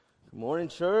Good morning,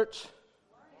 church.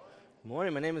 Good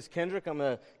morning. My name is Kendrick. I'm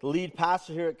the lead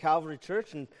pastor here at Calvary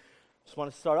Church, and just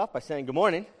want to start off by saying good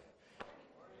morning.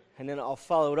 And then I'll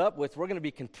follow it up with, we're going to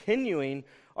be continuing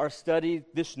our study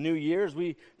this new year as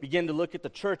we begin to look at the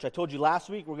church. I told you last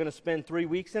week we're going to spend 3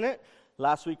 weeks in it.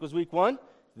 Last week was week 1.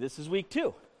 This is week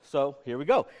 2. So here we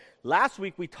go. Last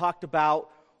week we talked about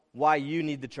why you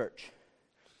need the church.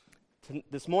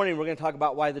 This morning we're going to talk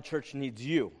about why the church needs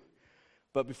you.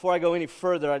 But before I go any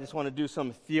further, I just want to do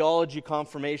some theology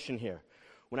confirmation here.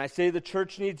 When I say the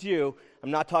church needs you,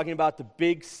 I'm not talking about the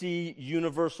big C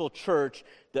universal church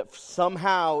that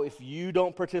somehow, if you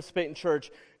don't participate in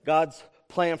church, God's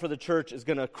plan for the church is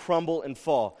going to crumble and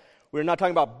fall. We're not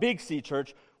talking about big C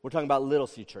church, we're talking about little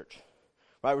C church.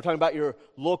 Right? We're talking about your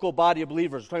local body of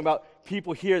believers. We're talking about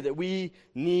people here that we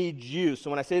need you. So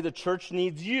when I say the church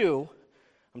needs you,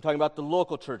 I'm talking about the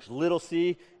local church. Little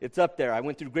C, it's up there. I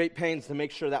went through great pains to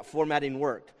make sure that formatting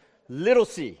worked. Little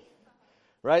C,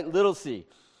 right? Little C.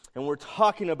 And we're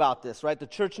talking about this, right? The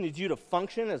church needs you to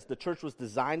function as the church was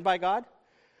designed by God,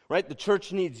 right? The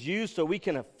church needs you so we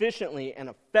can efficiently and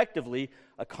effectively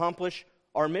accomplish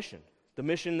our mission, the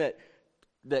mission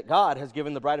that God has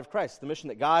given the bride of Christ, the mission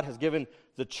that God has given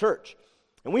the church.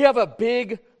 And we have a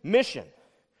big mission.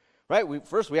 Right?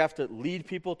 First, we have to lead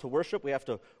people to worship. We have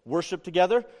to worship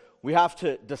together. We have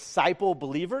to disciple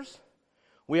believers.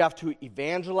 We have to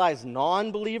evangelize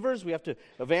non-believers. We have to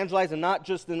evangelize, and not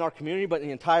just in our community, but in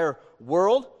the entire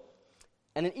world.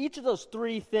 And in each of those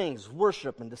 3 things,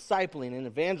 worship and discipling and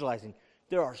evangelizing,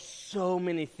 there are so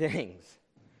many things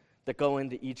that go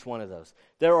into each one of those.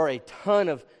 There are a ton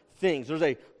of things. There's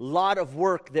a lot of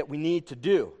work that we need to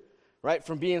do. Right?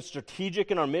 From being strategic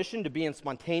in our mission to being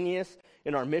spontaneous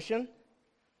in our mission.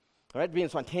 All right? Being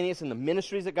spontaneous in the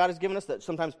ministries that God has given us that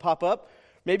sometimes pop up.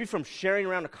 Maybe from sharing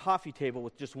around a coffee table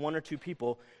with just 1 or 2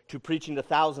 people to preaching to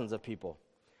thousands of people.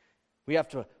 We have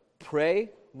to pray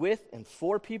with and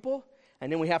for people,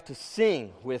 and then we have to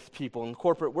sing with people in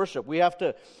corporate worship.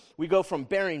 We go from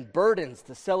bearing burdens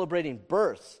to celebrating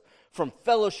births, from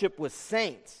fellowship with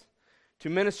saints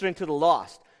to ministering to the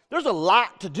lost. There's a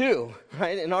lot to do,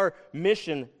 right, in our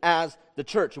mission as the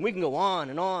church. And we can go on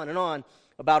and on and on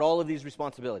about all of these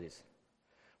responsibilities.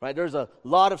 Right? There's a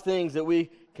lot of things that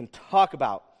we can talk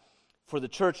about for the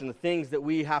church and the things that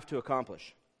we have to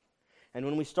accomplish. And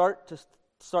when we start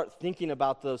thinking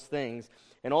about those things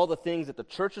and all the things that the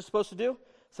church is supposed to do,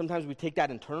 sometimes we take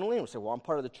that internally and we say, well, I'm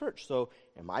part of the church, so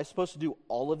am I supposed to do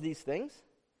all of these things?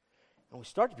 And we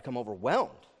start to become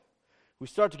overwhelmed. We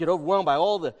start to get overwhelmed by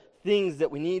all the things that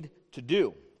we need to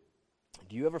do.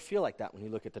 Do you ever feel like that when you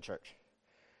look at the church?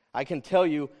 I can tell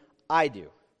you, I do.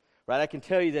 Right? I can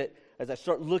tell you that as I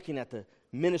start looking at the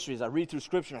ministries, I read through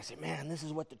Scripture, and I say, man, this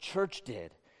is what the church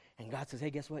did. And God says,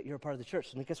 hey, guess what? You're a part of the church.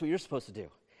 So guess what you're supposed to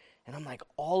do? And I'm like,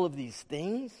 all of these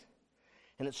things?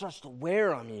 And it starts to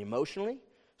wear on me emotionally. It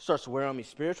starts to wear on me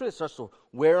spiritually. It starts to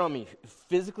wear on me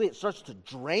physically. It starts to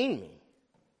drain me.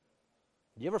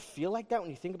 Do you ever feel like that when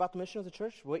you think about the mission of the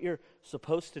church, what you're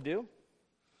supposed to do?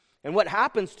 And what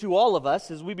happens to all of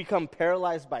us is we become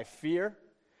paralyzed by fear.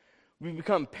 We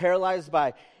become paralyzed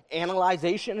by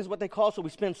analyzation is what they call it. So we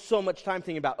spend so much time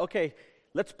thinking about, okay,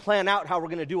 let's plan out how we're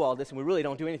going to do all this, and we really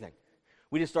don't do anything.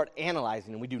 We just start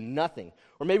analyzing and we do nothing.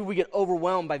 Or maybe we get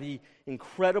overwhelmed by the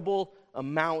incredible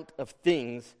amount of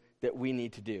things that we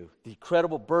need to do. The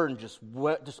incredible burden just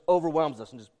overwhelms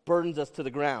us and just burdens us to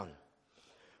the ground.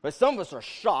 But some of us are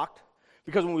shocked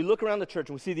because when we look around the church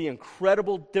and we see the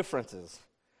incredible differences,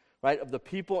 right, of the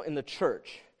people in the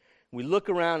church, we look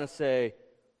around and say,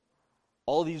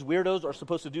 all these weirdos are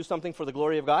supposed to do something for the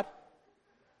glory of God?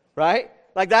 Right?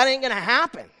 Like, that ain't going to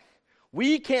happen.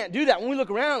 We can't do that. When we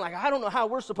look around, like, I don't know how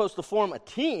we're supposed to form a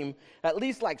team. At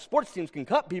least like sports teams can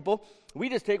cut people. We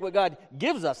just take what God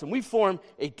gives us and we form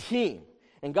a team.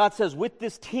 And God says, with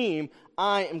this team,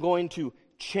 I am going to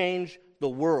change the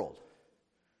world.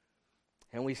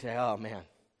 And we say, oh, man.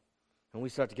 And we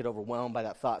start to get overwhelmed by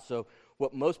that thought. So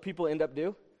what most people end up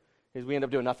do is we end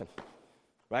up doing nothing.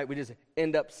 Right? We just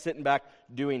end up sitting back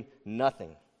doing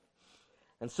nothing.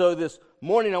 And so this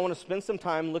morning I want to spend some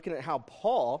time looking at how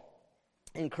Paul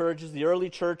encourages the early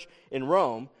church in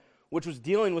Rome, which was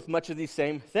dealing with much of these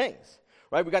same things.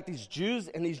 Right? We got these Jews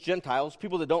and these Gentiles,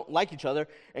 people that don't like each other,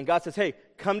 and God says, hey,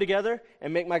 come together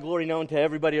and make my glory known to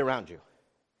everybody around you.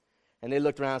 And they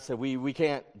looked around and said, we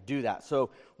can't do that.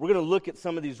 So we're going to look at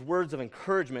some of these words of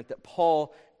encouragement that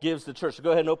Paul gives the church. So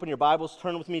go ahead and open your Bibles.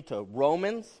 Turn with me to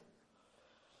Romans.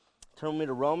 Turn with me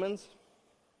to Romans.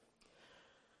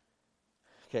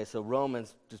 Okay, so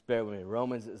Romans, just bear with me.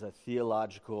 Romans is a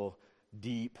theological,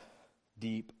 deep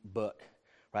book.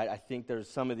 right? I think there's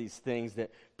some of these things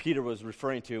that Peter was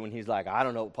referring to when he's like, I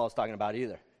don't know what Paul's talking about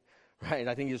either, right?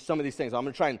 I think there's some of these things. I'm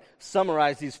going to try and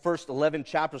summarize these first 11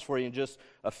 chapters for you in just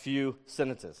a few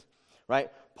sentences, right?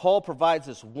 Paul provides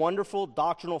this wonderful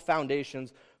doctrinal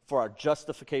foundations for our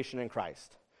justification in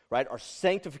Christ, right? Our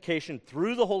sanctification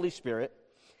through the Holy Spirit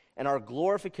and our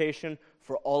glorification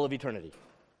for all of eternity.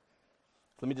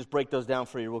 Let me just break those down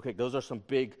for you real quick. Those are some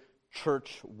big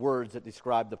church words that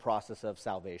describe the process of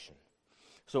salvation.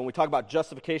 So when we talk about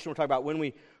justification, we're talking about when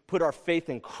we put our faith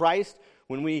in Christ,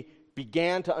 when we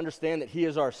began to understand that He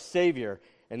is our Savior,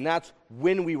 and that's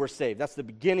when we were saved. That's the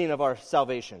beginning of our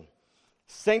salvation.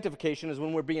 Sanctification is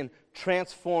when we're being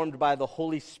transformed by the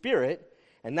Holy Spirit,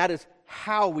 and that is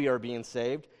how we are being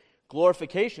saved.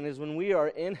 Glorification is when we are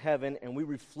in heaven and we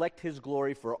reflect His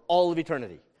glory for all of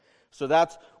eternity. So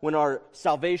that's when our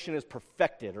salvation is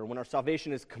perfected, or when our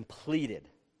salvation is completed.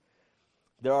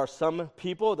 There are some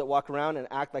people that walk around and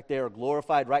act like they are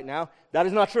glorified right now. That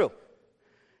is not true.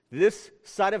 This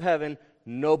side of heaven,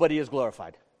 nobody is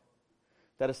glorified.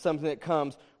 That is something that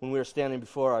comes when we are standing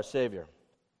before our Savior.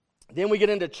 Then we get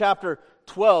into chapter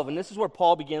 12, and this is where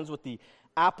Paul begins with the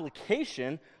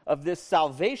application of this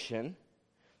salvation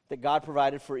that God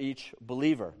provided for each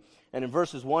believer. And in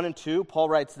verses 1 and 2, Paul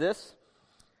writes this.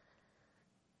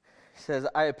 He says,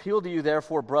 I appeal to you,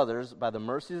 therefore, brothers, by the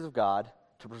mercies of God,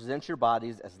 to present your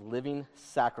bodies as living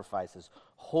sacrifices,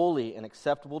 holy and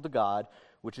acceptable to God,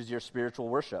 which is your spiritual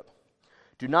worship.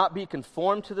 Do not be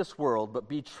conformed to this world, but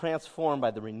be transformed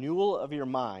by the renewal of your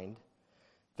mind,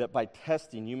 that by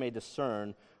testing you may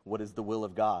discern what is the will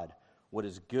of God, what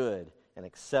is good and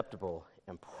acceptable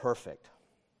and perfect.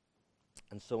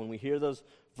 And so when we hear those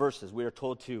verses, we are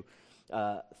told to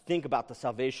think about the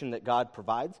salvation that God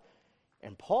provides.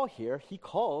 And Paul here, he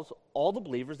calls all the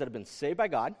believers that have been saved by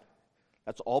God,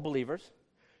 that's all believers,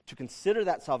 to consider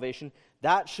that salvation.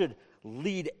 That should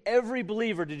lead every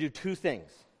believer to do two things,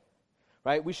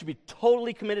 right? We should be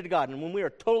totally committed to God. And when we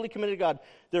are totally committed to God,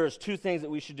 there is two things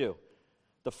that we should do.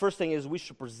 The first thing is we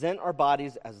should present our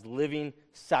bodies as living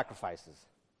sacrifices.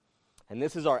 And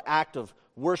this is our act of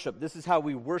worship. This is how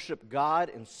we worship God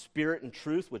in spirit and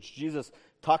truth, which Jesus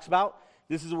talks about.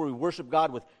 This is where we worship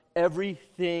God with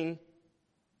everything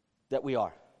that we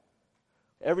are.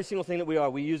 Every single thing that we are,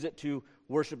 we use it to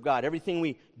worship God. Everything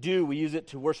we do, we use it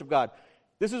to worship God.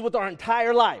 This is with our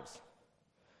entire lives.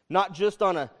 Not just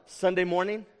on a Sunday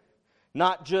morning,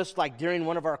 not just like during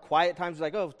one of our quiet times,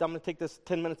 like, oh, I'm going to take this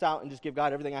 10 minutes out and just give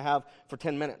God everything I have for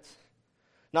 10 minutes.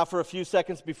 Not for a few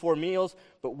seconds before meals,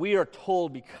 but we are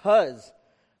told because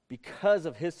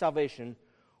of His salvation,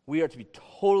 we are to be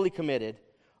totally committed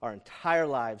our entire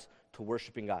lives to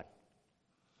worshiping God.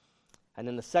 And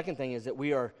then the second thing is that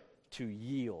we are to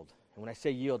yield. And when I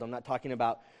say yield, I'm not talking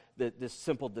about this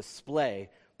simple display,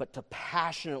 but to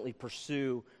passionately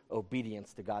pursue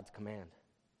obedience to God's command.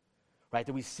 Right?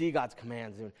 That we see God's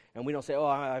commands, and we don't say, oh,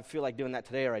 I feel like doing that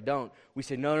today, or I don't. We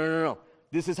say, no.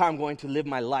 This is how I'm going to live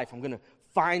my life. I'm going to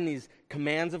find these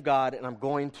commands of God, and I'm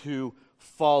going to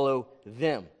follow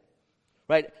them.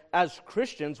 Right? As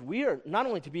Christians, we are not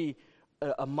only to be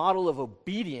a model of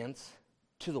obedience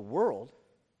to the world,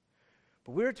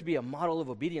 but we're to be a model of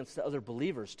obedience to other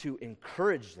believers, to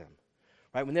encourage them.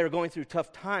 Right? When they were going through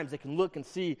tough times, they can look and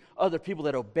see other people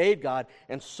that obeyed God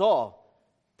and saw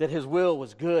that His will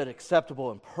was good,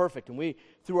 acceptable, and perfect. And we,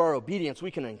 through our obedience,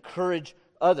 we can encourage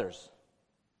others.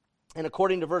 And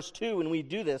according to verse 2, when we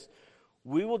do this,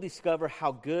 we will discover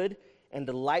how good and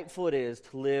delightful it is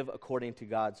to live according to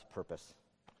God's purpose.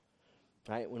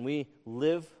 Right? When we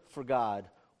live for God,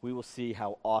 we will see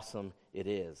how awesome it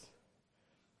is.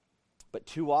 But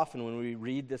too often when we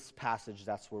read this passage,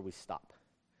 that's where we stop.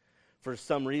 For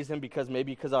some reason,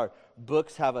 because our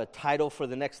books have a title for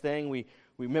the next thing, we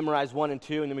memorize 1 and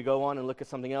 2, and then we go on and look at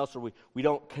something else, or we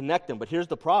don't connect them. But here's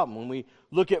the problem. When we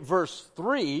look at verse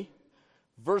 3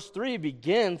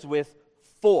 begins with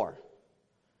 4,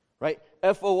 right?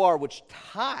 F-O-R, which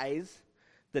ties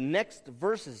the next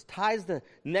verses, ties the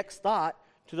next thought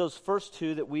to those first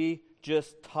two that we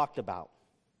just talked about.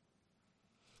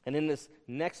 And in this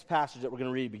next passage that we're going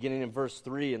to read, beginning in verse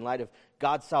 3, in light of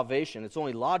God's salvation, it's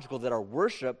only logical that our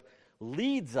worship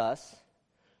leads us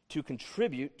to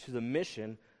contribute to the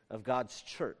mission of God's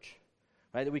church,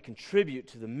 right? That we contribute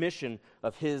to the mission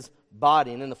of His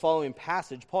body. And in the following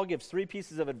passage, Paul gives 3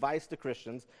 pieces of advice to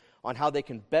Christians on how they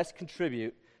can best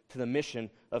contribute to the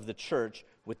mission of the church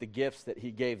with the gifts that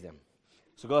he gave them.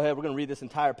 So go ahead, we're going to read this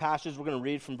entire passage. We're going to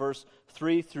read from verse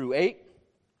 3 through 8,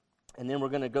 and then we're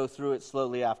going to go through it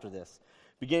slowly after this.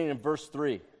 Beginning in verse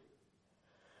 3.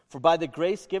 For by the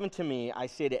grace given to me, I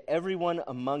say to everyone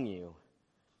among you,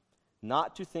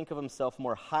 not to think of himself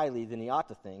more highly than he ought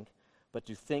to think, but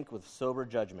to think with sober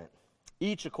judgment,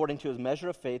 each according to his measure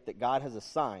of faith that God has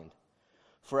assigned.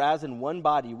 For as in one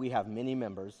body we have many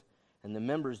members, and the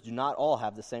members do not all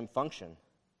have the same function,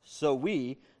 so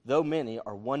we, though many,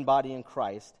 are one body in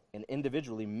Christ, and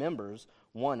individually members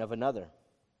one of another.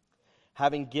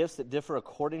 Having gifts that differ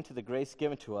according to the grace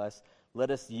given to us, let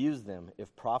us use them,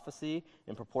 if prophecy,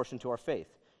 in proportion to our faith,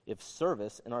 if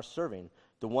service, in our serving,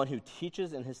 the one who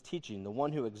teaches in his teaching, the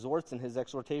one who exhorts in his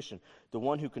exhortation, the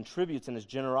one who contributes in his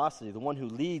generosity, the one who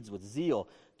leads with zeal,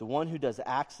 the one who does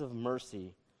acts of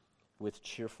mercy with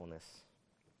cheerfulness.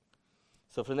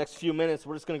 So for the next few minutes,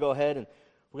 we're just going to go ahead and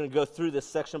we're going to go through this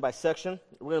section by section.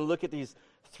 We're going to look at these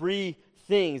three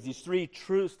things, these three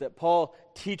truths that Paul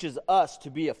teaches us to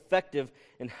be effective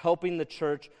in helping the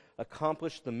church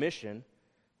accomplish the mission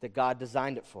that God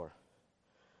designed it for.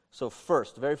 So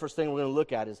first, the very first thing we're going to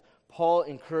look at is Paul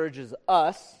encourages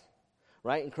us,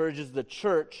 right, encourages the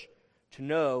church to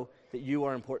know that you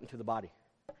are important to the body.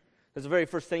 That's the very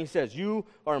first thing he says. You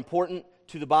are important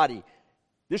to the body.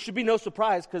 This should be no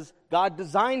surprise because God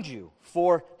designed you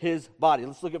for his body.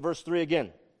 Let's look at verse 3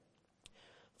 again.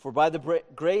 For by the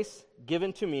grace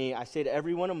given to me, I say to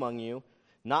everyone among you,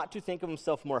 not to think of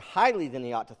himself more highly than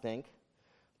he ought to think,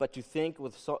 but to think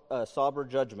with sober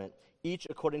judgment, each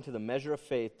according to the measure of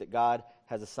faith that God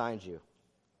has assigned you.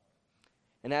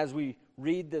 And as we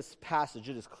read this passage,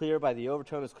 it is clear by the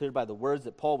overtone, it's clear by the words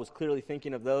that Paul was clearly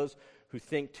thinking of those who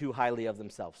think too highly of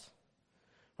themselves.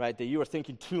 Right? That you are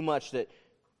thinking too much, that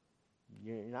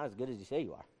you're not as good as you say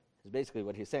you are, is basically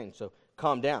what he's saying. So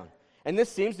calm down. And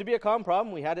this seems to be a common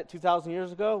problem. We had it 2,000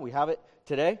 years ago. We have it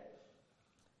today.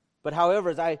 But however,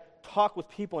 as I talk with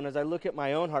people and as I look at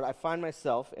my own heart, I find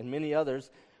myself and many others,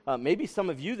 maybe some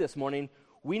of you this morning,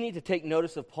 we need to take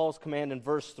notice of Paul's command in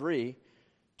verse 3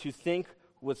 to think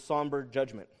with somber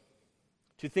judgment.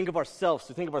 To think of ourselves,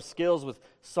 to think of our skills with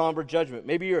somber judgment.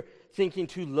 Maybe you're thinking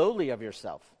too lowly of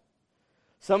yourself.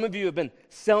 Some of you have been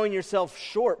selling yourself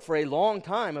short for a long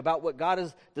time about what God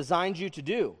has designed you to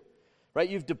do. Right?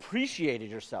 You've depreciated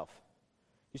yourself.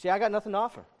 You say, I got nothing to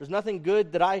offer. There's nothing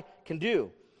good that I can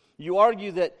do. You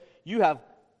argue that you have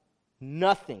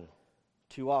nothing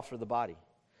to offer the body.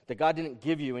 That God didn't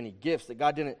give you any gifts. That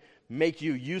God didn't make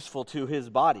you useful to his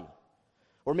body.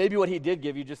 Or maybe what he did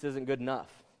give you just isn't good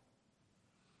enough.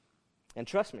 And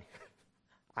trust me,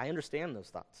 I understand those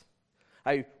thoughts.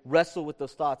 I wrestle with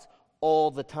those thoughts all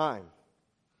the time.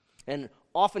 And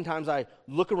oftentimes I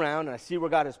look around and I see where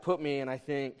God has put me and I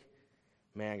think,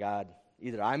 man, God,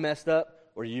 either I messed up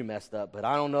or you messed up, but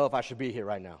I don't know if I should be here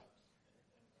right now.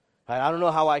 Right? I don't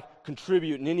know how I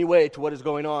contribute in any way to what is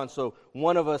going on, so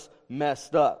one of us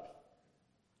messed up.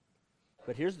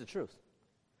 But here's the truth.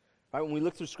 Right? When we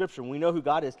look through Scripture and we know who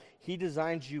God is, he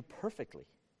designed you perfectly.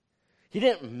 He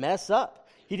didn't mess up.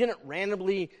 He didn't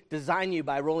randomly design you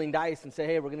by rolling dice and say,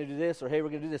 hey, we're going to do this, or hey, we're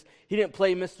going to do this. He didn't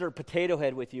play Mr. Potato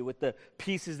Head with you with the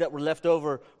pieces that were left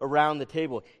over around the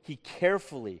table. He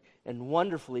carefully and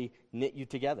wonderfully knit you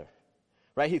together.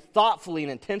 Right? He thoughtfully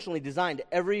and intentionally designed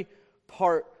every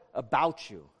part about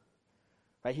you.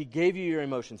 Right? He gave you your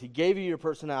emotions. He gave you your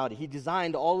personality. He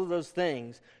designed all of those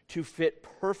things to fit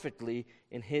perfectly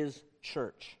in his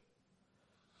church.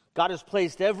 God has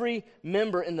placed every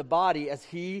member in the body as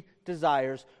he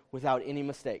desires without any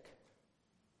mistake.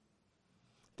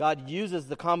 God uses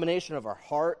the combination of our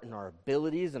heart and our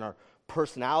abilities and our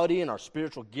personality and our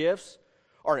spiritual gifts,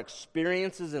 our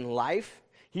experiences in life.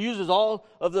 He uses all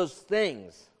of those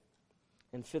things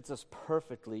and fits us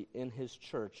perfectly in his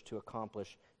church to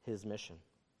accomplish his mission.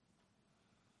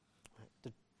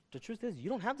 The truth is, you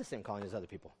don't have the same calling as other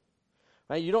people.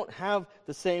 Right? You don't have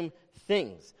the same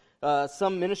things.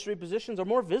 Some ministry positions are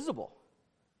more visible.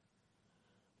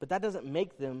 But that doesn't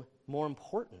make them more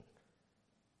important.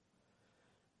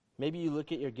 Maybe you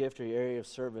look at your gift or your area of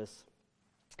service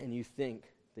and you think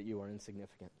that you are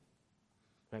insignificant.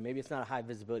 Right? Maybe it's not a high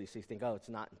visibility, so you think, oh, it's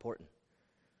not important.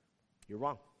 You're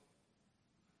wrong.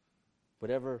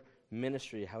 Whatever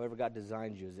ministry, however God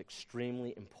designed you, is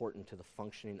extremely important to the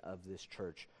functioning of this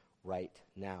church right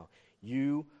now.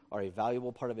 You are a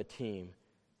valuable part of a team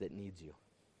that needs you.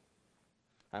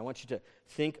 I want you to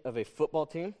think of a football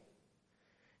team,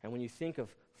 and when you think of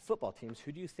football teams,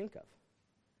 who do you think of?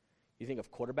 You think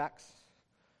of quarterbacks?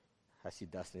 I see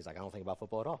Dustin, he's like, I don't think about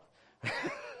football at all.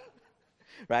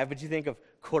 Right? But you think of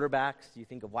quarterbacks, you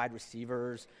think of wide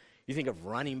receivers, you think of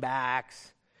running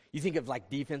backs, you think of like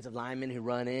defensive linemen who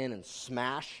run in and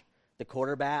smash the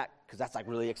quarterback, because that's like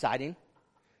really exciting.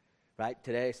 Right?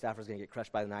 Today, Stafford's going to get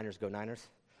crushed by the Niners. Go Niners.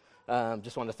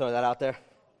 Just wanted to throw that out there.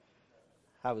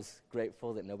 I was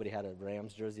grateful that nobody had a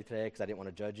Rams jersey today because I didn't want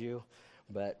to judge you.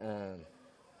 But I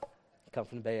come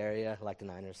from the Bay Area, I like the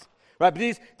Niners. Right,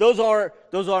 but those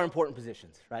are important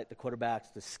positions, right? The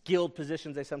quarterbacks, the skilled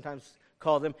positions they sometimes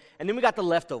call them. And then we got the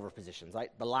leftover positions, right?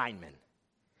 The linemen.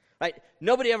 Right?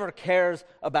 Nobody ever cares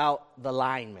about the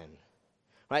linemen.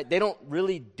 Right? They don't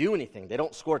really do anything. They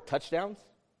don't score touchdowns.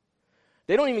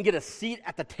 They don't even get a seat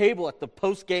at the table at the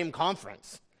post-game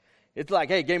conference. It's like,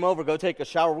 hey, game over, go take a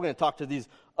shower. We're going to talk to these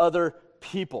other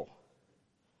people.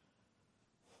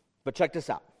 But check this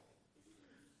out.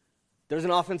 There's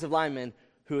an offensive lineman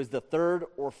who is the third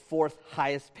or fourth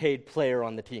highest paid player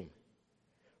on the team.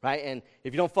 Right? And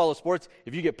if you don't follow sports,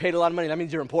 if you get paid a lot of money, that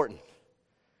means you're important.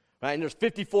 Right? And there's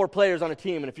 54 players on a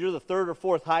team, and if you're the third or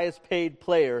fourth highest paid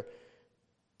player,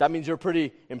 that means you're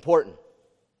pretty important.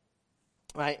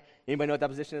 Right? Anybody know what that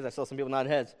position is? I saw some people nod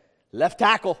heads. Left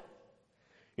tackle.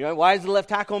 You know, why is the left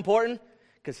tackle important?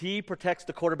 Because he protects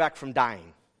the quarterback from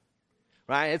dying.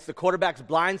 Right? It's the quarterback's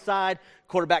blind side.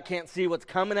 Quarterback can't see what's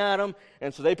coming at him,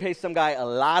 and so they pay some guy a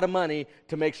lot of money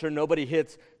to make sure nobody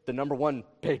hits the number one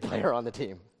paid player on the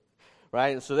team. Right?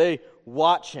 And so they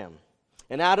watch him.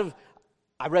 And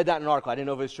I read that in an article. I didn't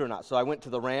know if it was true or not. So I went to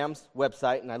the Rams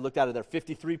website, and I looked out of their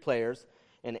 53 players,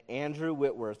 and Andrew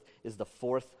Whitworth is the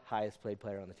fourth highest paid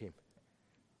player on the team.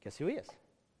 Guess who he is?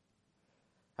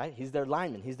 Right? He's their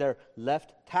lineman. He's their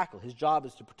left tackle. His job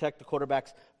is to protect the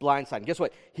quarterback's blind side. And guess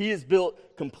what? He is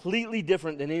built completely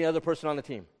different than any other person on the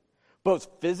team. Both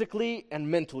physically and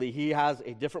mentally, he has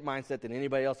a different mindset than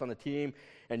anybody else on the team.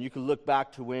 And you can look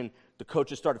back to when the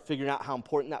coaches started figuring out how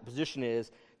important that position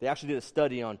is. They actually did a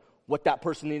study on what that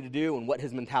person needed to do and what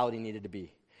his mentality needed to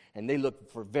be. And they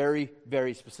looked for very,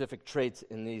 very specific traits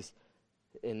in these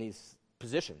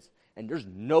positions. And there's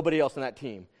nobody else on that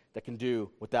team that can do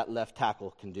what that left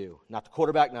tackle can do. Not the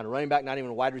quarterback, not a running back, not even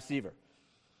a wide receiver.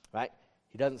 Right?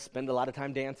 He doesn't spend a lot of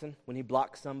time dancing when he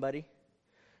blocks somebody.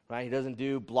 Right? He doesn't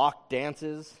do block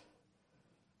dances.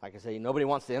 Like I say, nobody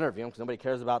wants to interview him because nobody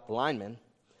cares about the lineman.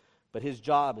 But his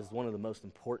job is one of the most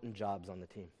important jobs on the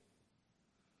team.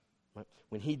 Right?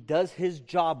 When he does his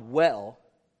job well,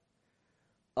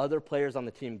 other players on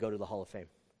the team go to the Hall of Fame.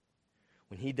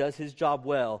 When he does his job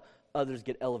well, others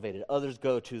get elevated. Others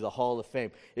go to the Hall of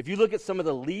Fame. If you look at some of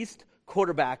the least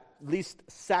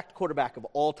sacked quarterback of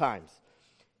all times,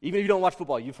 even if you don't watch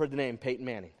football, you've heard the name Peyton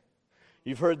Manning.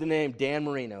 You've heard the name Dan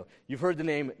Marino. You've heard the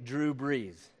name Drew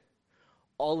Brees.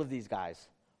 All of these guys,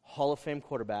 Hall of Fame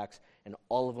quarterbacks, and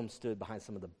all of them stood behind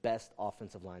some of the best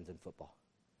offensive lines in football.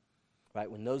 Right?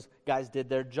 When those guys did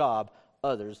their job,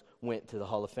 others went to the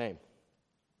Hall of Fame.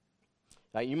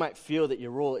 Right? You might feel that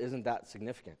your role isn't that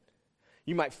significant.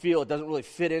 You might feel it doesn't really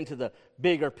fit into the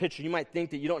bigger picture. You might think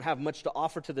that you don't have much to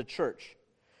offer to the church.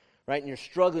 Right? And you're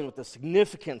struggling with the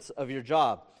significance of your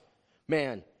job.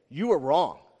 Man, you are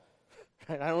wrong.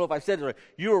 I don't know if I've said it right.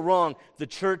 You are wrong. The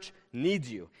church needs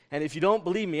you. And if you don't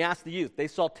believe me, ask the youth. They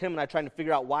saw Tim and I trying to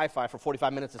figure out Wi-Fi for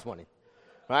 45 minutes this morning.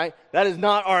 Right? That is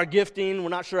not our gifting. We're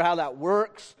not sure how that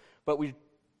works. But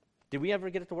did we ever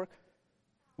get it to work?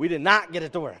 We did not get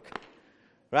it to work.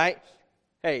 Right?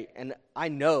 Hey, and I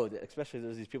know that, especially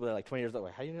there's these people that are like 20 years old.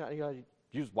 How do you not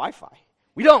use Wi-Fi?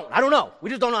 We don't. I don't know. We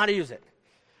just don't know how to use it.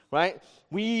 Right?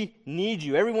 We need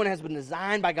you. Everyone has been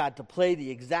designed by God to play the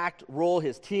exact role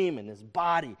his team and his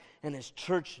body and his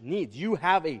church needs. You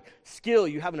have a skill.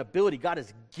 You have an ability. God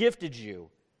has gifted you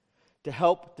to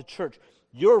help the church.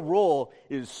 Your role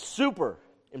is super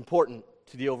important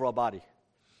to the overall body.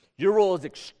 Your role is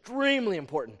extremely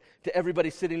important to everybody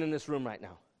sitting in this room right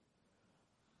now.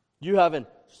 You have an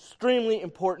extremely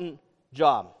important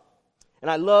job. And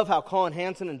I love how Colin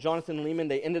Hansen and Jonathan Lehman,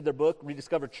 they ended their book,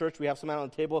 Rediscover Church. We have some out on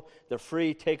the table. They're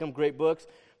free. Take them. Great books.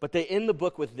 But they end the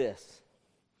book with this.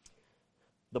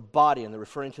 The body, and they're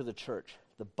referring to the church.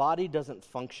 The body doesn't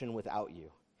function without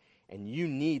you. And you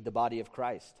need the body of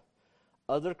Christ.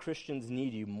 Other Christians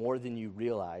need you more than you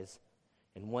realize.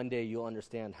 And one day you'll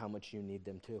understand how much you need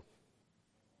them too.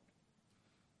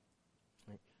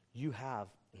 Right? You have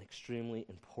an extremely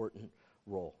important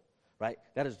role. Right?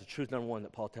 That is the truth number one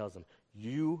that Paul tells them.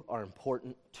 You are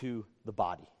important to the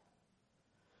body.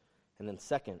 And then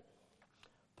second,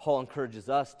 Paul encourages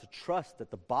us to trust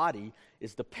that the body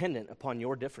is dependent upon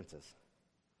your differences.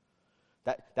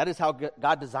 That is how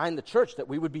God designed the church, that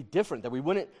we would be different, that we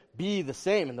wouldn't be the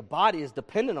same, and the body is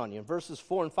dependent on you. In verses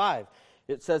 4 and 5,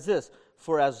 it says this,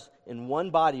 "For as in one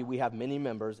body we have many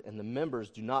members, and the members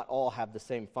do not all have the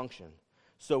same function.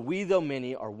 So we, though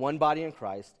many, are one body in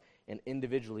Christ, and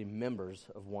individually members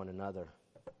of one another."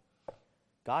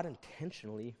 God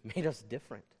intentionally made us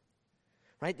different.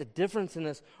 right? The difference in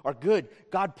us are good.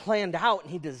 God planned out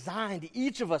and he designed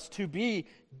each of us to be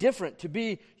different, to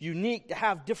be unique, to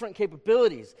have different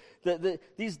capabilities.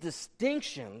 These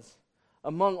distinctions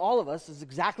among all of us is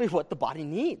exactly what the body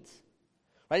needs,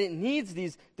 right? It needs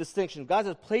these distinctions. God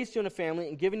has placed you in a family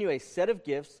and given you a set of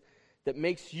gifts that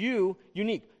makes you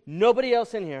unique. Nobody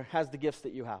else in here has the gifts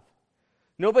that you have.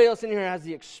 Nobody else in here has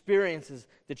the experiences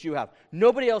that you have.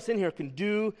 Nobody else in here can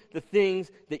do the things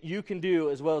that you can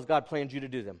do as well as God planned you to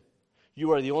do them.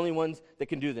 You are the only ones that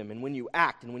can do them. And when you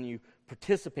act and when you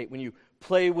participate, when you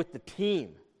play with the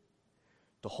team,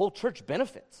 the whole church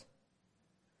benefits.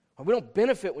 We don't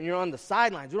benefit when you're on the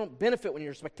sidelines. We don't benefit when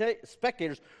you're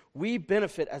spectators. We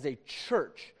benefit as a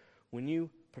church when you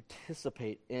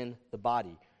participate in the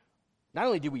body. Not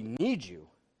only do we need you,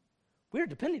 we are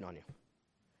depending on you.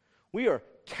 We are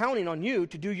counting on you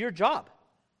to do your job.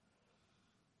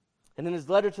 And in his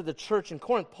letter to the church in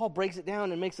Corinth, Paul breaks it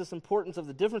down and makes this importance of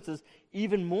the differences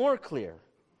even more clear.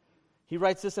 He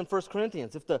writes this in 1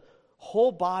 Corinthians, if the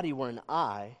whole body were an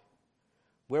eye,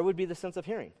 where would be the sense of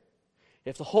hearing?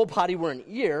 If the whole body were an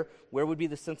ear, where would be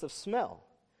the sense of smell?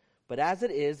 But as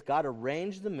it is, God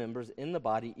arranged the members in the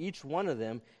body, each one of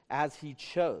them as he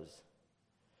chose.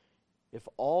 If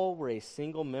all were a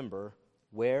single member,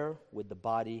 where would the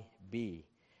body be?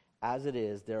 As it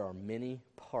is, there are many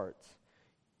parts,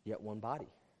 yet one body.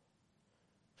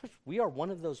 Church, we are one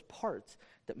of those parts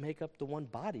that make up the one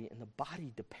body, and the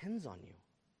body depends on you.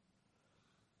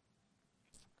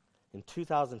 In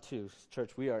 2002,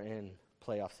 church, we are in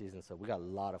playoff season, so we got a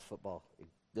lot of football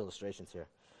illustrations here,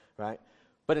 right?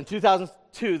 But in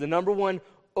 2002, the number one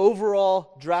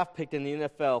overall draft pick in the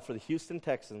NFL for the Houston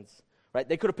Texans, right?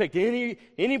 They could have picked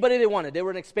anybody they wanted. They were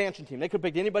an expansion team. They could have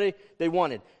picked anybody they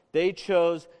wanted. They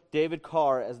chose David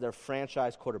Carr as their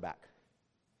franchise quarterback.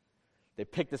 They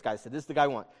picked this guy. They said, this is the guy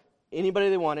we want. Anybody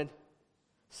they wanted,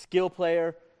 skill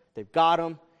player, they've got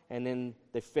him, and then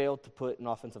they failed to put an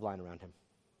offensive line around him.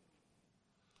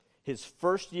 His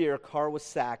first year, Carr was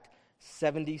sacked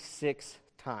 76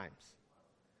 times,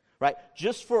 right?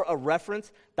 Just for a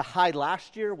reference, the high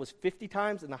last year was 50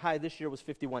 times, and the high this year was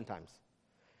 51 times.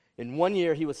 In 1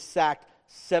 year, he was sacked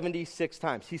 76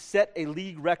 times. He set a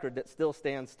league record that still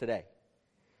stands today.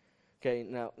 Okay,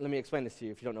 now let me explain this to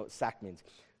you if you don't know what sack means.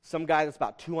 Some guy that's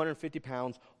about 250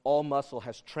 pounds, all muscle,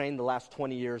 has trained the last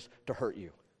 20 years to hurt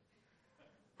you,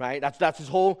 right? That's his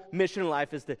whole mission in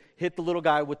life, is to hit the little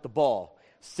guy with the ball.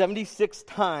 76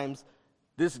 times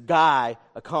this guy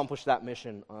accomplished that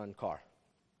mission on Carr.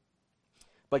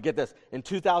 But get this, in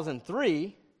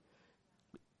 2003,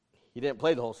 he didn't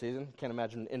play the whole season. Can't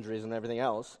imagine injuries and everything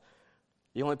else.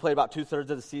 He only played about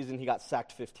 2/3 of the season. He got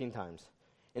sacked 15 times.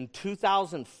 In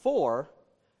 2004,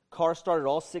 Carr started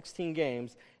all 16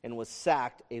 games and was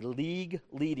sacked a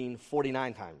league-leading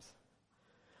 49 times.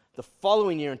 The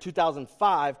following year, in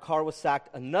 2005, Carr was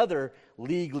sacked another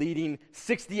league-leading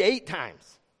 68 times.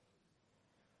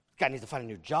 This guy needs to find a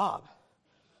new job.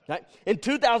 Right? In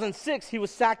 2006, he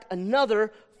was sacked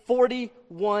another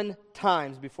 41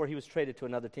 times before he was traded to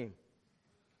another team.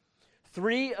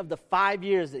 3 of the 5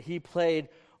 years that he played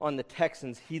on the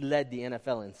Texans, he led the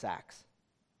NFL in sacks.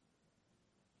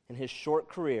 In his short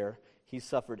career, he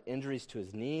suffered injuries to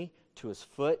his knee, to his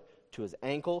foot, to his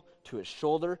ankle, to his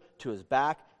shoulder, to his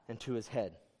back, and to his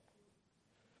head.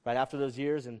 Right after those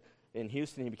years in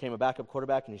Houston, he became a backup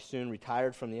quarterback, and he soon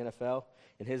retired from the NFL.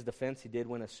 In his defense, he did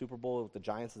win a Super Bowl with the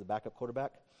Giants as a backup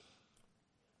quarterback.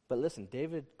 But listen,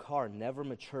 David Carr never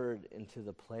matured into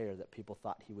the player that people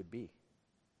thought he would be.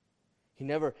 He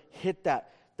never hit that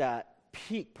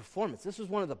peak performance. This was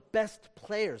one of the best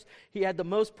players. He had the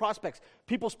most prospects.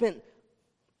 People spent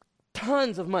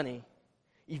tons of money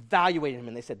evaluating him,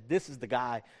 and they said, this is the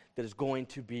guy that is going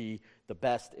to be the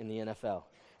best in the NFL.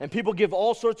 And people give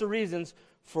all sorts of reasons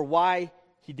for why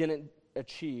he didn't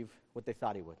achieve what they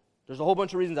thought he would. There's a whole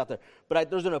bunch of reasons out there. But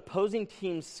there's an opposing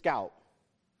team scout,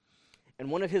 and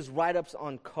one of his write-ups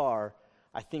on Carr,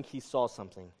 I think he saw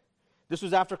something. This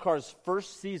was after Carr's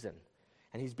first season,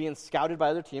 and he's being scouted by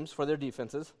other teams for their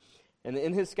defenses. And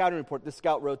in his scouting report, this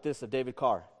scout wrote this of David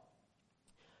Carr.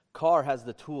 Carr has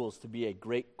the tools to be a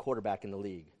great quarterback in the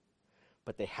league,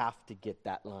 but they have to get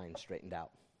that line straightened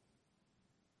out.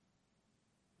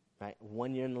 Right?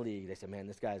 1 year in the league, they said, man,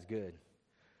 this guy's good,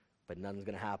 but nothing's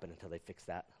going to happen until they fix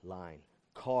that line.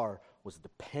 Carr was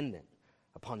dependent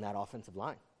upon that offensive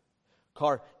line.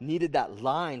 Carr needed that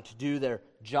line to do their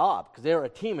job because they were a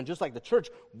team, and just like the church,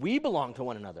 we belong to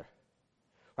one another.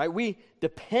 Right? We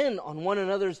depend on one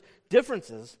another's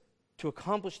differences to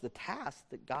accomplish the task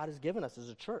that God has given us as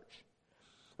a church.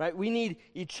 Right? We need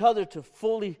each other to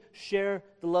fully share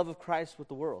the love of Christ with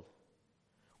the world.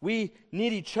 We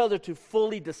need each other to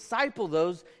fully disciple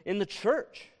those in the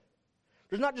church.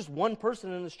 There's not just one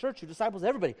person in this church who disciples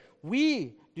everybody.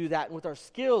 We do that, and with our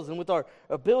skills and with our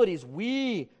abilities,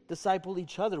 we disciple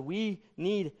each other. We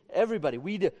need everybody.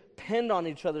 We depend on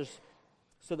each other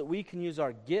so that we can use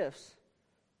our gifts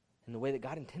in the way that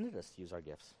God intended us to use our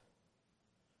gifts.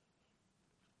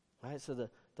 Right? So the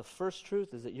first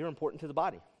truth is that you're important to the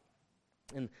body.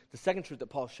 And the second truth that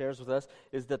Paul shares with us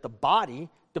is that the body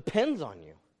depends on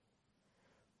you.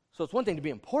 So it's one thing to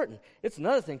be important. It's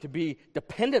another thing to be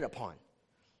dependent upon.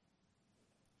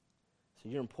 So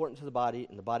you're important to the body,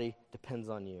 and the body depends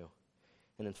on you.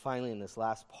 And then finally, in this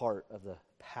last part of the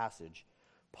passage,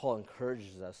 Paul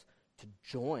encourages us to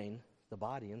join the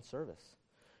body in service,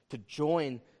 to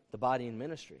join the body in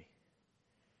ministry.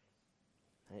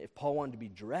 If Paul wanted to be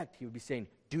direct, he would be saying,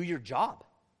 do your job.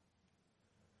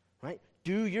 Right?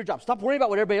 Do your job. Stop worrying about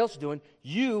what everybody else is doing.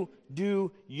 You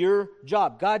do your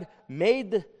job. God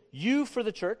made you for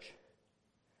the church,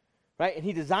 right? And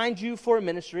he designed you for a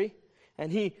ministry.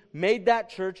 And he made that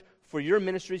church for your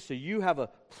ministry so you have a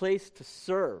place to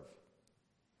serve.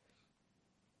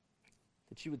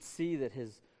 That you would see that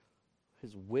his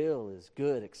will is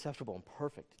good, acceptable, and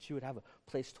perfect. That you would have a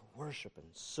place to worship and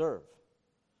serve.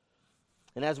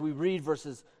 And as we read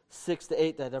verses 6 to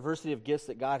 8, the diversity of gifts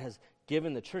that God has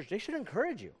given the church, they should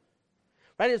encourage you.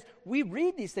 Right? As we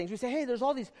read these things, we say, hey, there's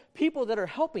all these people that are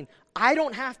helping. I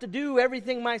don't have to do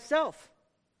everything myself.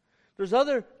 There's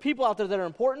other people out there that are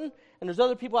important, and there's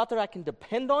other people out there I can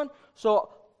depend on, so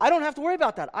I don't have to worry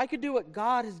about that. I could do what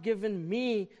God has given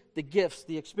me the gifts,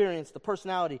 the experience, the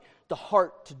personality, the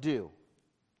heart to do.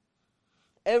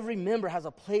 Every member has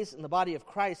a place in the body of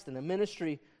Christ and a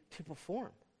ministry to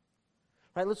perform.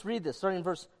 Right? Let's read this, starting in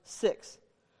verse 6.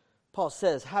 Paul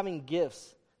says, having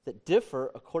gifts that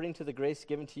differ according to the grace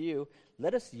given to you,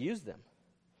 let us use them.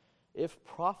 If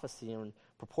prophecy in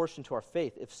proportion to our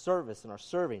faith, if service in our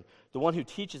serving, the one who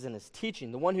teaches in his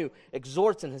teaching, the one who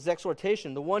exhorts in his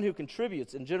exhortation, the one who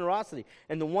contributes in generosity,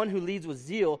 and the one who leads with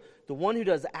zeal, the one who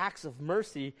does acts of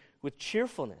mercy with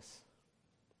cheerfulness.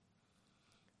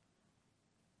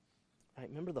 Right,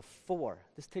 remember the four.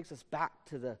 This takes us back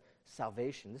to the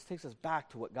salvation. This takes us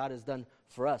back to what God has done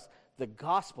for us. The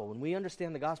gospel, when we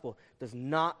understand the gospel, does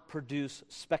not produce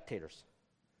spectators.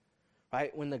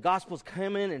 Right? When the gospel's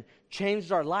come in and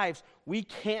changed our lives, we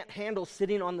can't handle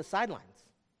sitting on the sidelines.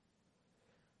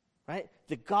 Right?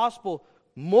 The gospel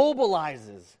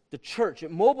mobilizes the church. It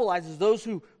mobilizes those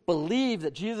who believe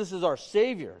that Jesus is our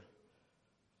Savior.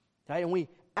 Right? And we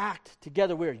act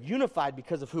together. We're unified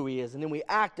because of who he is. And then we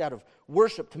act out of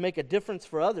worship to make a difference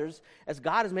for others as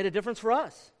God has made a difference for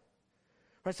us.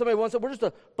 Right? Somebody once said, we're just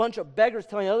a bunch of beggars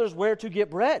telling others where to get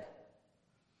bread.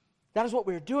 That is what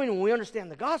we're doing when we understand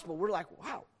the gospel. We're like,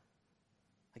 wow,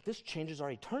 like this changes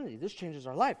our eternity. This changes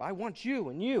our life. I want you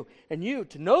and you and you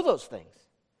to know those things.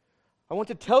 I want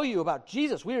to tell you about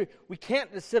Jesus. We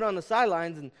can't just sit on the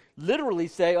sidelines and literally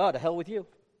say, oh, to hell with you.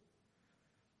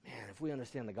 Man, if we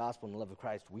understand the gospel and the love of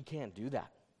Christ, we can't do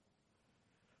that.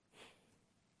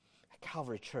 At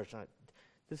Calvary Church,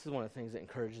 this is one of the things that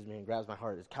encourages me and grabs my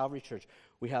heart. Is Calvary Church,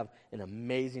 we have an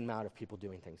amazing amount of people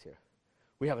doing things here.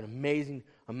 We have an amazing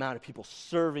amount of people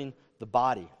serving the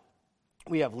body.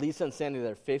 We have Lisa and Sandy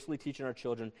that are faithfully teaching our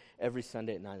children every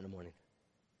Sunday at 9 in the morning.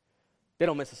 They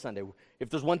don't miss a Sunday.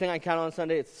 If there's one thing I count on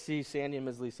Sunday, it's to see Sandy and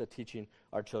Ms. Lisa teaching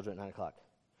our children at 9 o'clock.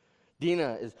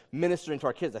 Dina is ministering to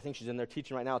our kids. I think she's in there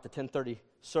teaching right now at the 10:30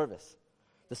 service.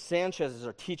 The Sanchez's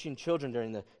are teaching children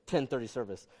during the 10:30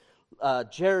 service.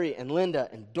 Jerry and Linda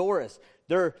and Doris,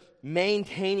 they're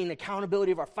maintaining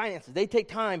accountability of our finances. They take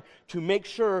time to make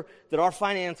sure that our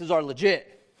finances are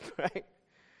legit, right?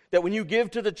 That when you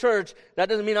give to the church, that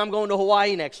doesn't mean I'm going to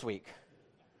Hawaii next week,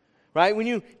 right? When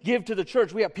you give to the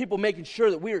church, we have people making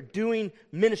sure that we are doing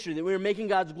ministry, that we are making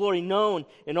God's glory known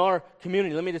in our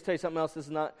community. Let me just tell you something else. This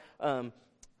is not, we're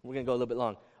going to go a little bit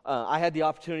long. I had the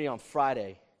opportunity on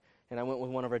Friday, and I went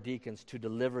with one of our deacons to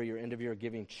deliver your end-of-year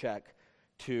giving check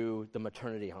to the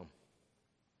maternity home.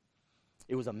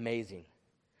 It was amazing.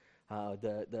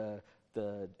 The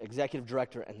executive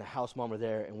director and the house mom were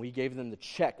there, and we gave them the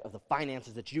check of the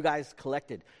finances that you guys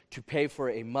collected to pay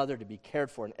for a mother to be cared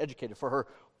for and educated for her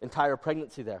entire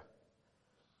pregnancy there.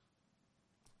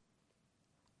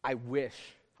 I wish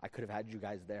I could have had you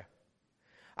guys there.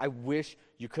 I wish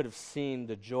you could have seen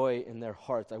the joy in their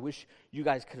hearts. I wish you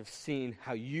guys could have seen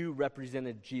how you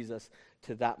represented Jesus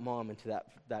to that mom and to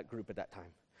that group at that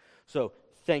time. So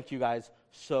thank you guys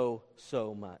so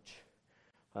much.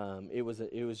 It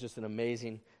was just an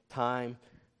amazing time.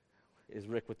 Is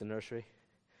Rick with the nursery?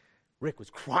 Rick was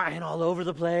crying all over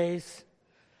the place.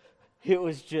 It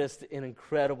was just an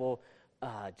incredible,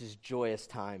 just joyous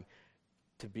time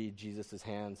to be Jesus'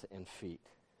 hands and feet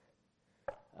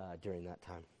during that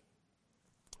time.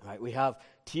 All right, we have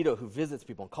Tito, who visits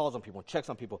people and calls on people and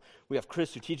checks on people. We have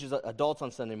Chris, who teaches adults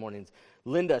on Sunday mornings.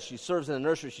 Linda, she serves in a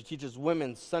nursery. She teaches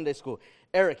women's Sunday school.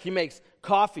 Eric, he makes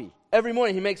coffee. Every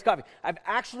morning he makes coffee. I've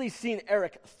actually seen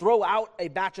Eric throw out a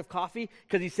batch of coffee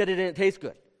because he said it didn't taste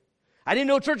good. I didn't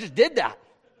know churches did that.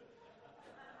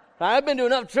 I've been to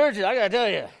enough churches, I got to tell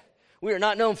you, we are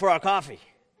not known for our coffee.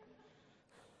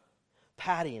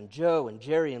 Patty and Joe and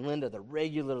Jerry and Linda, they're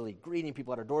regularly greeting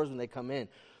people at our doors when they come in.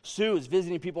 Sue is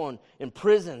visiting people in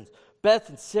prisons. Beth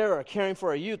and Sarah are caring for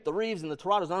our youth. The Reeves and the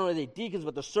Torados, not only are they deacons,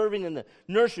 but they're serving in the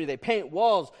nursery. They paint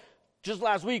walls. Just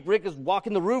last week, Rick is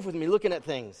walking the roof with me looking at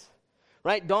things.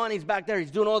 Right? Donnie's back there.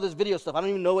 He's doing all this video stuff. I don't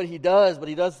even know what he does, but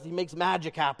he makes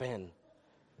magic happen.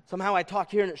 Somehow I talk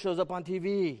here and it shows up on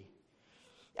TV.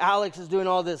 Alex is doing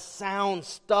all this sound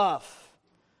stuff.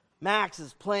 Max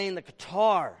is playing the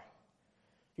guitar.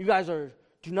 You guys do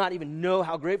not even know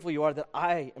how grateful you are that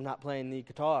I am not playing the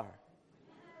guitar.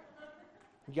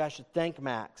 You guys should thank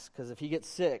Max, because if he gets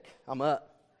sick, I'm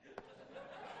up.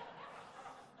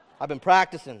 I've been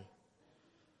practicing.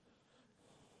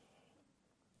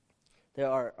 There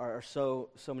are so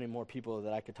many more people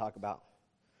that I could talk about.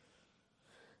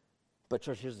 But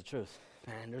church, here's the truth.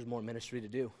 Man, there's more ministry to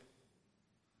do.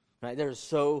 Right? There's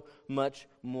so much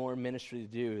more ministry to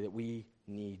do that we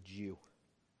need you.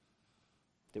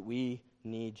 That we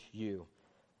need you.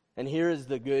 And here is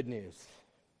the good news.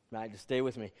 Right? Just stay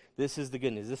with me. This is the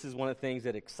good news. This is one of the things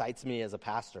that excites me as a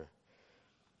pastor.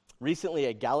 Recently,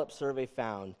 a Gallup survey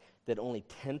found that only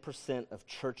 10% of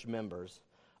church members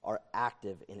are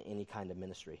active in any kind of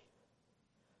ministry.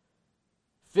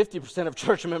 50% of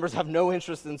church members have no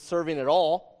interest in serving at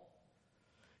all.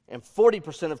 And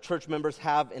 40% of church members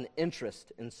have an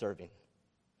interest in serving.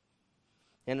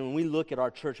 And when we look at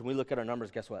our church and we look at our numbers,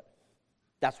 guess what?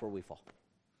 That's where we fall,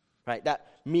 right?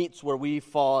 That meets where we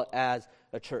fall as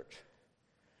a church.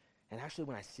 And actually,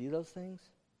 when I see those things,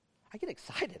 I get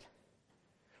excited,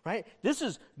 right? This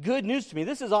is good news to me.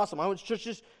 This is awesome. I want church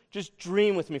just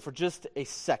dream with me for just a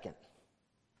second,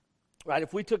 right?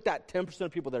 If we took that 10%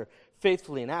 of people that are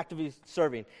faithfully and actively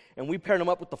serving, and we paired them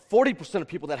up with the 40% of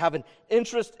people that have an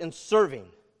interest in serving,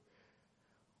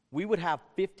 we would have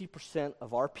 50%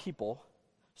 of our people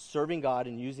serving God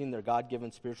and using their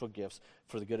God-given spiritual gifts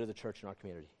for the good of the church and our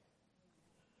community.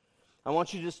 I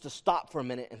want you just to stop for a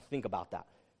minute and think about that.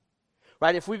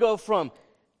 Right? If we go from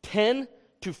 10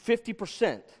 to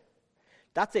 50%,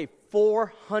 that's a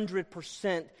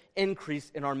 400% increase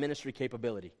in our ministry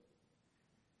capability.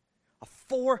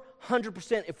 A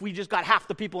 400% if we just got half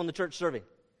the people in the church serving.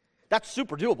 That's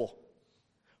super doable.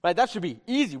 Right? That should be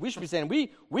easy. We should be saying,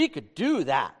 we could do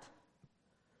that.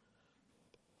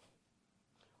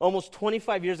 Almost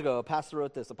 25 years ago, a pastor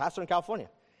wrote this, a pastor in California.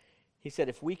 He said,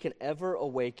 if we can ever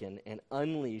awaken and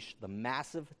unleash the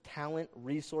massive talent,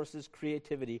 resources,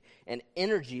 creativity, and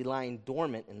energy lying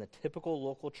dormant in the typical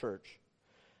local church,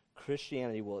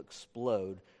 Christianity will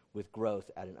explode with growth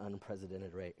at an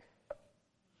unprecedented rate.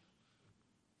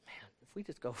 Man, if we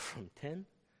just go from 10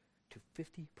 to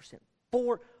 50%,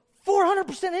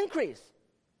 400% increase.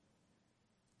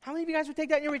 How many of you guys would take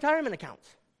that in your retirement accounts?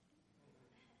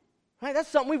 Right, that's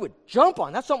something we would jump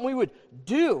on. That's something we would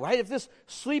do, right? If this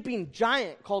sleeping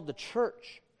giant called the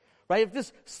church, right? If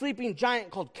this sleeping giant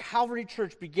called Calvary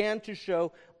Church began to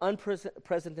show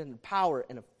unprecedented power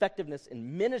and effectiveness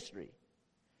in ministry,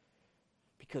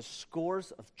 because scores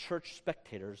of church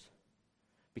spectators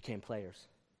became players.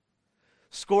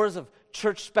 Scores of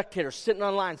church spectators sitting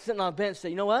online, sitting on a bench,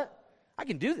 say, you know what? I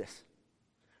can do this,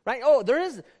 right? Oh, there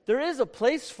is a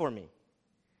place for me.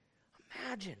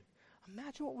 Imagine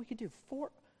what we could do.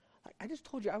 I just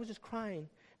told you, I was just crying.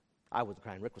 I wasn't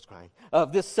crying, Rick was crying.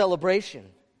 Of this celebration,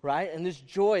 right? And this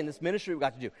joy and this ministry we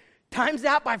got to do. Times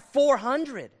that by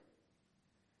 400.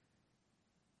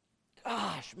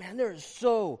 Gosh, man, there is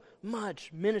so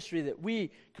much ministry that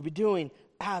we could be doing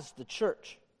as the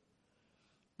church.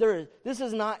 This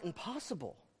is not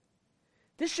impossible.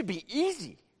 This should be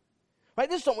easy. Right?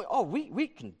 This is something, we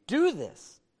can do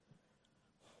this.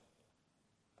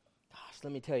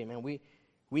 Let me tell you, man, we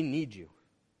need you.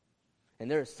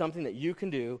 And there is something that you can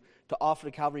do to offer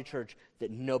to Calvary Church that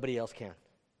nobody else can.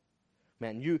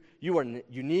 Man, you are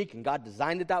unique, and God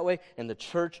designed it that way, and the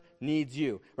church needs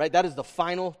you. Right? That is the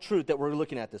final truth that we're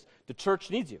looking at this. The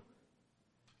church needs you.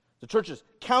 The church is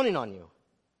counting on you.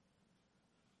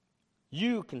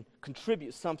 You can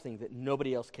contribute something that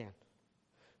nobody else can.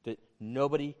 That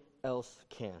nobody else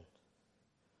can.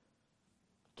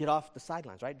 Get off the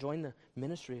sidelines, right? Join the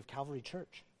ministry of Calvary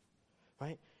Church.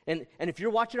 right? And if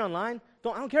you're watching online,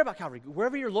 I don't care about Calvary.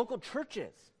 Wherever your local church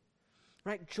is,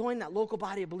 right? Join that local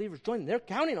body of believers. Join them. They're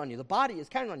counting on you. The body is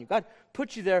counting on you. God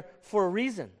put you there for a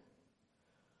reason.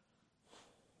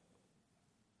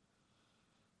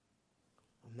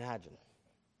 Imagine,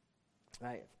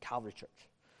 right? Calvary Church.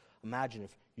 Imagine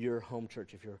if your home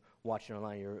church, if you're watching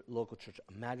online, your local church,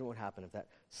 imagine what would happen if that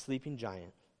sleeping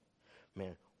giant,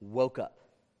 man, woke up,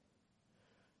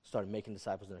 started making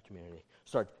disciples in the community,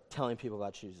 started telling people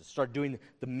about Jesus, started doing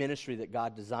the ministry that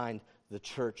God designed the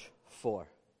church for.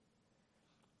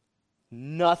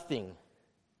 Nothing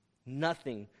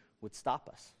would stop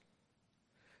us.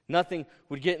 Nothing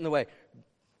would get in the way.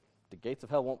 The gates of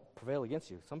hell won't prevail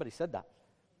against you. Somebody said that.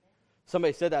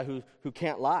 Somebody said that who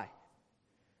can't lie.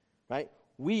 Right?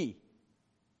 We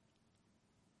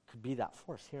could be that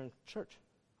force here in church.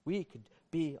 We could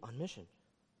be on mission.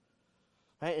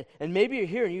 Right? And maybe you're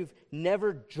here and you've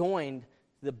never joined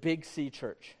the Big C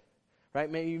church.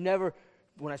 Right? Maybe you've never,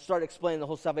 when I started explaining the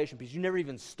whole salvation piece, you never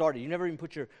even started. You never even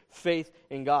put your faith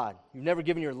in God. You've never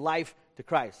given your life to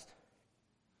Christ.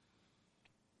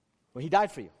 Well, He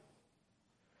died for you.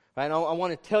 Right? And I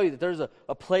want to tell you that there's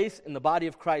a place in the body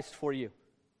of Christ for you.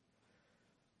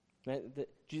 Right? That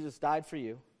Jesus died for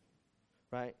you,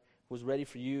 right? Was ready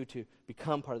for you to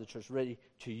become part of the church, ready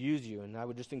to use you. And I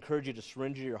would just encourage you to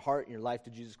surrender your heart and your life to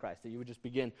Jesus Christ, that you would just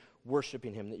begin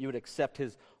worshiping Him, that you would accept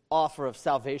His offer of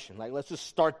salvation. Like, let's just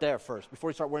start there first. Before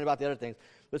we start worrying about the other things,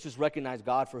 let's just recognize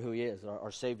God for who He is,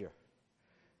 our Savior.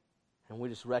 And we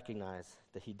just recognize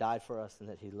that He died for us and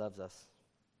that He loves us.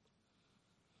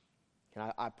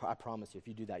 And I promise you, if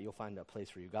you do that, you'll find a place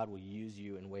for you. God will use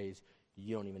you in ways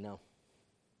you don't even know.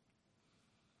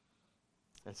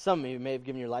 And some of you may have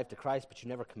given your life to Christ, but you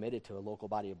never committed to a local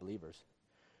body of believers.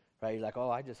 Right? You're like, oh,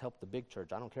 I just helped the big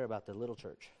church. I don't care about the little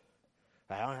church.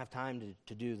 Right? I don't have time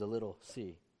to do the little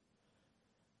C.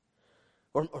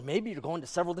 Or maybe you're going to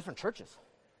several different churches.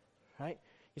 Right?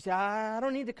 You say, I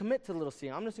don't need to commit to the little C.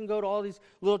 I'm just going to go to all these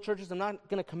little churches. I'm not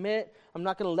going to commit. I'm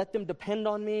not going to let them depend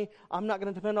on me. I'm not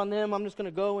going to depend on them. I'm just going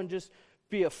to go and just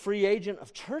be a free agent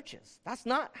of churches. That's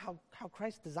not how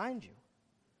Christ designed you.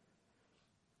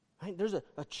 Right? There's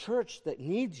a church that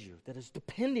needs you, that is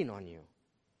depending on you.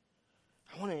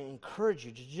 I want to encourage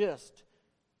you to just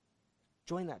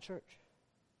join that church.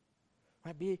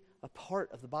 Right? Be a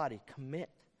part of the body.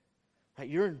 Commit. Right?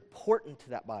 You're important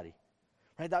to that body.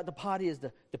 Right? That the body is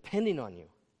depending on you.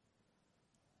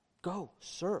 Go,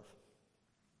 serve.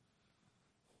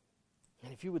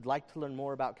 And if you would like to learn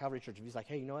more about Calvary Church, if you're like,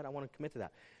 hey, you know what, I want to commit to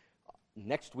that.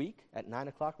 Next week at 9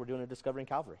 o'clock, we're doing a Discovering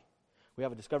Calvary. We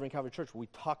have a Discovering Calvary Church where we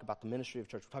talk about the ministry of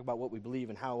church. We talk about what we believe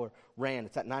and how we're ran.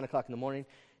 It's at 9 o'clock in the morning,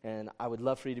 and I would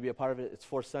love for you to be a part of it. It's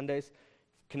 4 Sundays.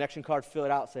 Connection card, fill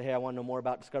it out. Say, hey, I want to know more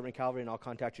about Discovering Calvary, and I'll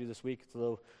contact you this week. It's a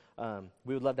little.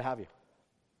 We would love to have you.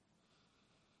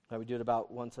 We do it about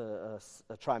once a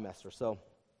trimester. So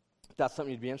if that's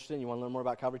something you'd be interested in, you want to learn more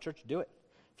about Calvary Church, do it.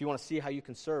 If you want to see how you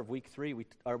can serve, week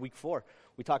 4,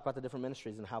 we talk about the different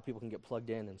ministries and how people can get plugged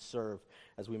in and serve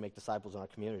as we make disciples in our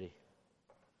community.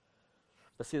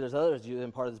 But see, there's others you've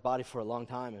been part of this body for a long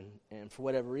time, and for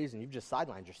whatever reason, you've just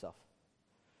sidelined yourself.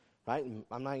 Right? And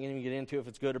I'm not going to get into if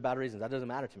it's good or bad reasons. That doesn't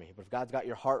matter to me. But if God's got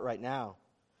your heart right now,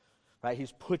 right,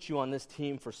 He's put you on this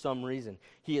team for some reason.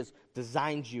 He has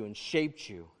designed you and shaped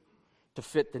you to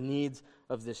fit the needs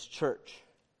of this church.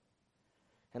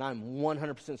 And I'm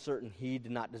 100% certain He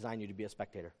did not design you to be a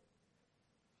spectator.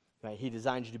 Right? He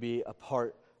designed you to be a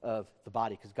part of the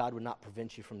body, because God would not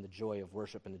prevent you from the joy of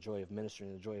worship and the joy of ministry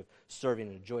and the joy of serving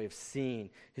and the joy of seeing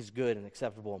His good and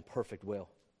acceptable and perfect will.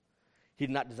 He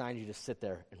did not design you to sit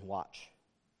there and watch.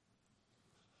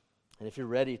 And if you're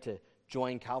ready to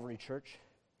join Calvary Church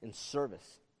in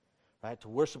service, right, to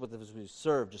worship with us as we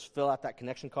serve, just fill out that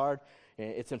connection card.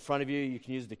 It's in front of you. You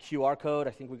can use the QR code.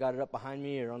 I think we got it up behind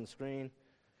me or on the screen.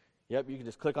 Yep, you can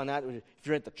just click on that. If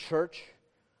you're at the church,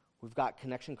 we've got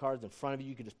connection cards in front of you.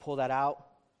 You can just pull that out.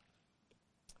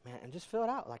 Man, and just fill it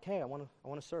out. Like, hey, I want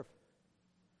to serve.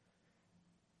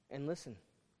 And listen,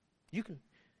 you can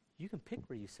pick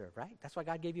where you serve, right? That's why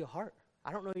God gave you a heart.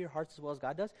 I don't know your hearts as well as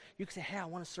God does. You can say, hey, I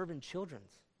want to serve in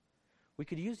children's. We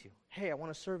could use you. Hey, I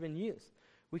want to serve in youth.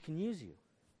 We can use you.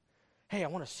 Hey, I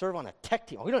want to serve on a tech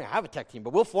team. We don't even have a tech team,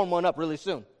 but we'll form one up really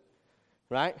soon,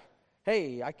 right?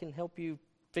 Hey, I can help you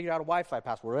figure out a Wi-Fi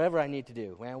password, whatever I need to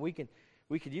do. Man, we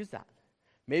could use that.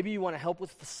 Maybe you want to help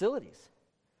with facilities.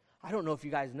 I don't know if you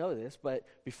guys know this, but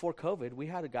before COVID, we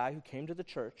had a guy who came to the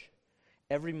church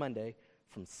every Monday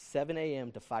from 7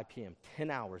 a.m. to 5 p.m.,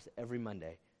 10 hours every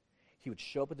Monday. He would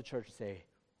show up at the church and say,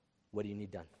 what do you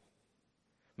need done?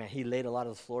 Man, he laid a lot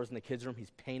of the floors in the kids' room. He's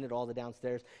painted all the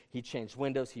downstairs. He changed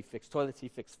windows. He fixed toilets. He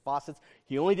fixed faucets.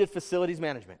 He only did facilities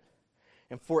management.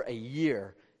 And for a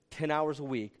year, 10 hours a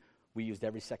week, we used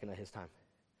every second of his time.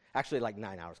 Actually, like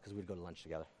 9 hours, because we'd go to lunch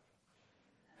together.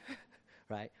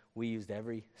 Right? We used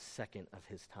every second of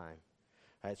his time.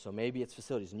 Right? So maybe it's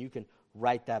facilities, and you can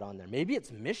write that on there. Maybe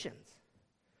it's missions.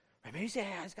 Right? Maybe you say,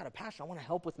 hey, I just got a passion. I want to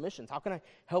help with missions. How can I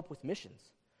help with missions?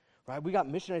 Right? We got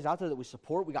missionaries out there that we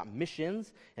support. We got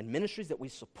missions and ministries that we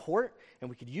support, and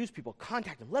we could use people,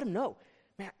 contact them, let them know.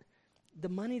 Man, the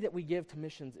money that we give to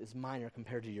missions is minor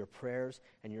compared to your prayers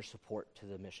and your support to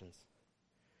the missions.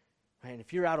 Right? And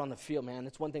if you're out on the field, man,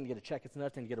 it's one thing to get a check. It's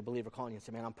another thing to get a believer calling you and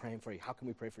say, man, I'm praying for you. How can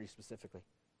we pray for you specifically?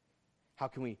 How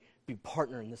can we be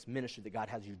partner in this ministry that God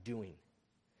has you doing?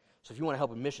 So if you want to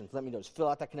help with missions, let me know. Just fill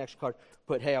out that connection card.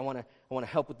 Put, hey, I want to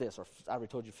help with this. Or I already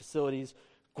told you, facilities.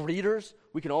 Greeters.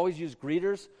 We can always use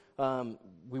greeters.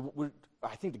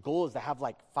 I think the goal is to have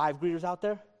like 5 greeters out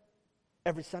there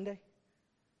every Sunday.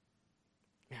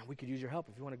 Man, we could use your help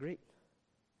if you want to greet.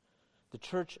 The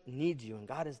church needs you, and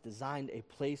God has designed a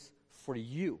place for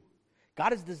you.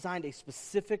 God has designed a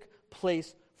specific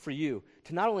place for you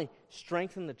to not only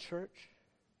strengthen the church,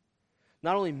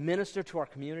 not only minister to our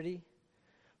community,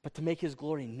 but to make his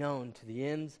glory known to the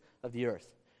ends of the earth.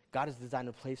 God has designed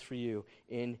a place for you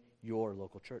in your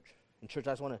local church. And church,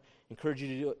 I just want to encourage you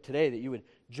to do it today, that you would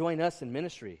join us in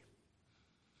ministry.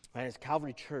 Right, as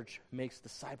Calvary Church makes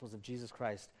disciples of Jesus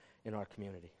Christ in our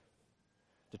community.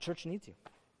 The church needs you.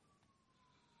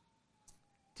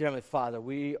 Dear Heavenly Father,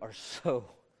 we are so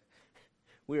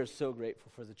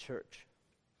grateful for the church.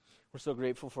 We're so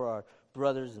grateful for our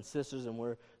brothers and sisters, and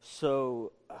we're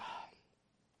so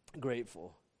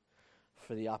grateful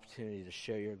for the opportunity to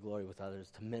share your glory with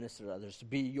others, to minister to others, to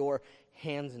be your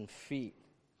hands and feet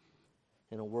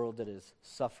in a world that is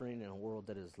suffering, in a world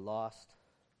that is lost.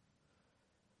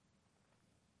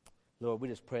 Lord, we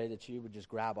just pray that you would just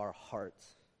grab our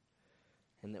hearts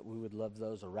and that we would love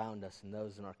those around us and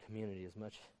those in our community as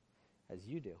much as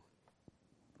you do.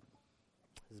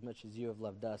 As much as you have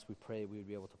loved us, we pray we would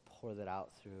be able to pour that out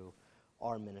through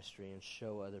our ministry and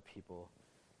show other people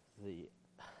the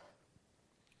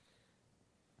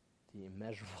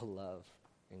immeasurable love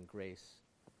and grace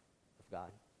of God.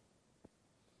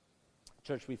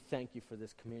 Church, we thank you for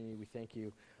this community. We thank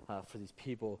you for these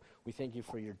people. We thank you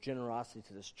for your generosity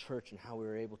to this church and how we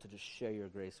were able to just share your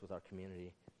grace with our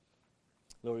community.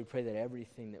 Lord, we pray that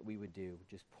everything that we would do would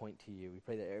just point to you. We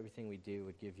pray that everything we do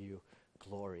would give you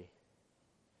glory.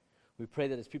 We pray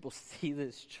that as people see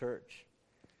this church,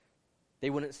 they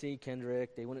wouldn't see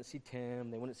Kendrick, they wouldn't see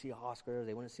Tim, they wouldn't see Oscar,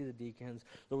 they wouldn't see the deacons.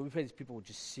 Lord, we pray these people would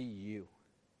just see you.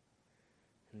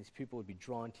 And these people would be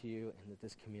drawn to you, and that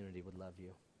this community would love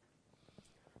you.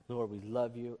 Lord, we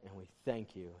love you and we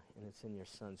thank you. And it's in your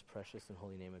Son's precious and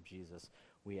holy name of Jesus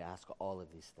we ask all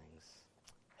of these things.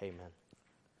 Amen.